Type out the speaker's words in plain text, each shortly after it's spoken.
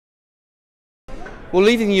Well,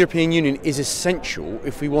 leaving the European Union is essential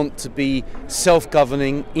if we want to be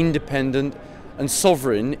self-governing, independent and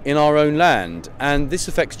sovereign in our own land. And this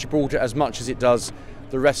affects Gibraltar as much as it does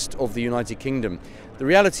the rest of the United Kingdom. The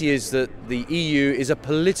reality is that the EU is a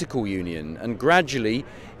political union, and gradually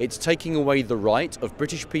it's taking away the right of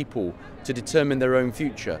British people to determine their own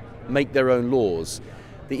future, make their own laws.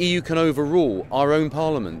 The EU can overrule our own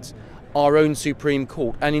Parliament, our own Supreme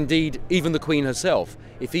Court, and indeed even the Queen herself.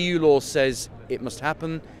 If EU law says it must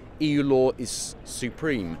happen, EU law is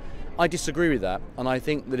supreme. I disagree with that, and I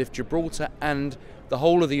think that if Gibraltar and the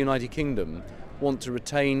whole of the United Kingdom want to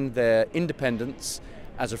retain their independence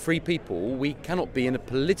as a free people, we cannot be in a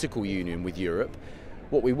political union with Europe.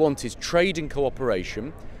 What we want is trade and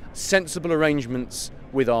cooperation, sensible arrangements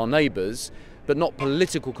with our neighbours, but not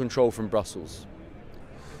political control from Brussels.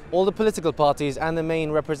 All the political parties and the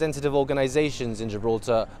main representative organisations in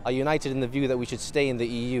Gibraltar are united in the view that we should stay in the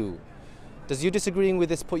EU. Does you disagreeing with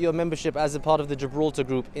this put your membership as a part of the Gibraltar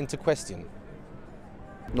Group into question?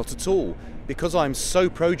 Not at all. Because I'm so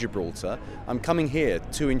pro-Gibraltar, I'm coming here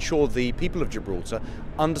to ensure the people of Gibraltar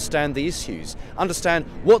understand the issues, understand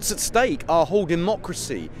what's at stake. Our whole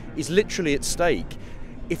democracy is literally at stake.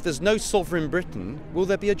 If there's no sovereign Britain, will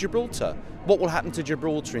there be a Gibraltar? What will happen to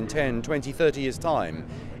Gibraltar in 10, 20, 30 years' time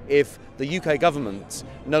if the UK government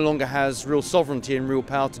no longer has real sovereignty and real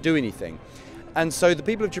power to do anything? And so the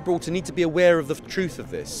people of Gibraltar need to be aware of the truth of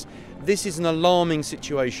this. This is an alarming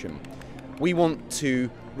situation. We want to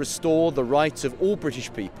restore the right of all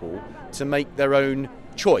British people to make their own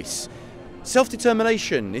choice.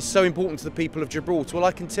 Self-determination is so important to the people of Gibraltar. Well,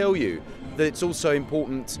 I can tell you that it's also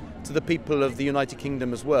important to the people of the United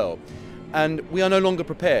Kingdom as well. And we are no longer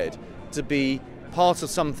prepared to be part of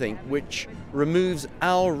something which removes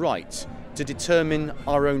our right to determine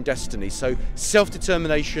our own destiny. So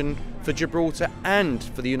self-determination for Gibraltar and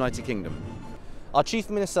for the United Kingdom. Our Chief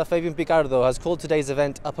Minister, Fabian Picardo, has called today's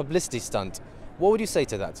event a publicity stunt. What would you say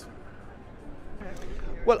to that?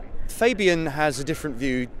 Well, Fabian has a different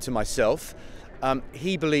view to myself.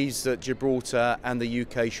 He believes that Gibraltar and the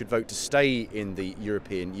UK should vote to stay in the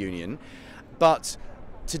European Union. But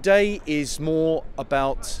today is more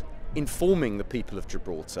about informing the people of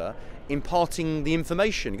Gibraltar, imparting the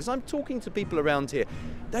information. Because I'm talking to people around here,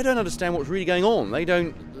 they don't understand what's really going on. They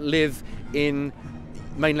don't live in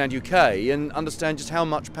mainland UK and understand just how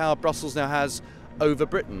much power Brussels now has over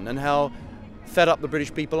Britain and how fed up the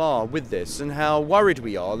British people are with this and how worried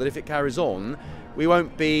we are that if it carries on we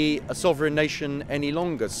won't be a sovereign nation any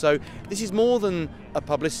longer. So this is more than a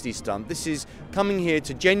publicity stunt. This is coming here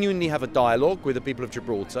to genuinely have a dialogue with the people of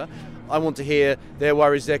Gibraltar. I want to hear their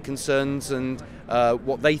worries, their concerns and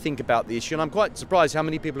what they think about the issue, and I'm quite surprised how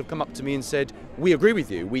many people have come up to me and said, we agree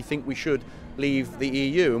with you, we think we should leave the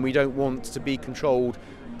EU and we don't want to be controlled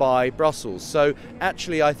by Brussels. So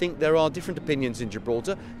actually I think there are different opinions in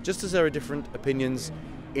Gibraltar, just as there are different opinions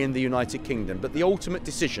in the United Kingdom. But the ultimate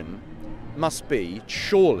decision must be,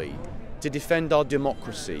 surely, to defend our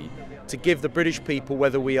democracy, to give the British people,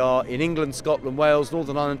 whether we are in England, Scotland, Wales,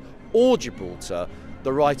 Northern Ireland or Gibraltar,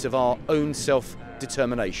 the right of our own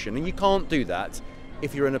self-determination. And you can't do that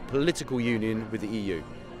if you're in a political union with the EU.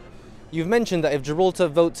 You've mentioned that if Gibraltar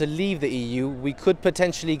vote to leave the EU, we could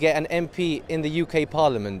potentially get an MP in the UK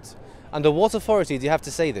Parliament. Under what authority do you have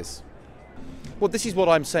to say this? Well, this is what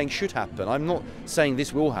I'm saying should happen. I'm not saying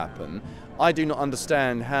this will happen. I do not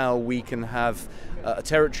understand how we can have a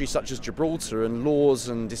territory such as Gibraltar and laws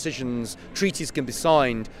and decisions, treaties can be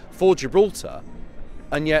signed for Gibraltar,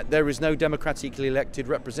 and yet there is no democratically elected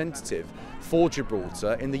representative for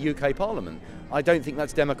Gibraltar in the UK Parliament. I don't think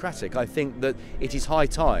that's democratic. I think that it is high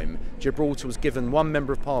time Gibraltar was given one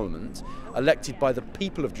member of Parliament elected by the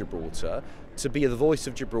people of Gibraltar to be the voice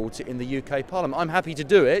of Gibraltar in the UK Parliament. I'm happy to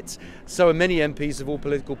do it, so are many MPs of all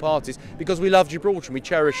political parties, because we love Gibraltar and we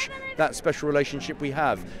cherish that special relationship we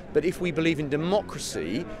have. But if we believe in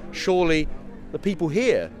democracy, surely the people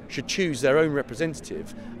here should choose their own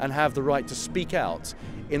representative and have the right to speak out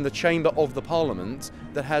in the chamber of the Parliament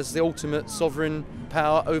that has the ultimate sovereign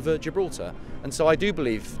power over Gibraltar. And so I do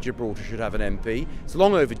believe Gibraltar should have an MP. It's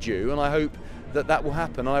long overdue, and I hope that that will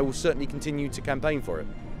happen. I will certainly continue to campaign for it.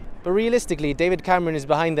 But realistically, David Cameron is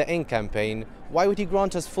behind the End campaign. Why would he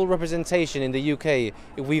grant us full representation in the UK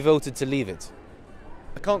if we voted to leave it?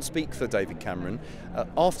 I can't speak for David Cameron.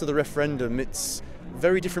 After the referendum, it's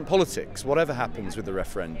very different politics, whatever happens with the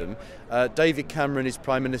referendum. David Cameron is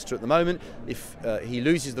Prime Minister at the moment. If he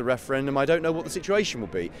loses the referendum, I don't know what the situation will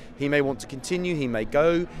be. He may want to continue, he may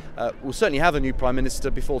go. We'll certainly have a new Prime Minister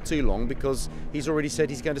before too long, because he's already said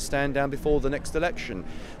he's going to stand down before the next election.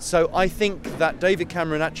 So I think that David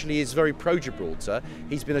Cameron actually is very pro-Gibraltar.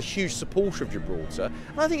 He's been a huge supporter of Gibraltar.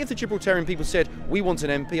 And I think if the Gibraltarian people said, we want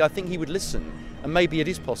an MP, I think he would listen. And maybe it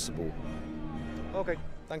is possible. Okay,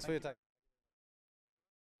 thanks for your time.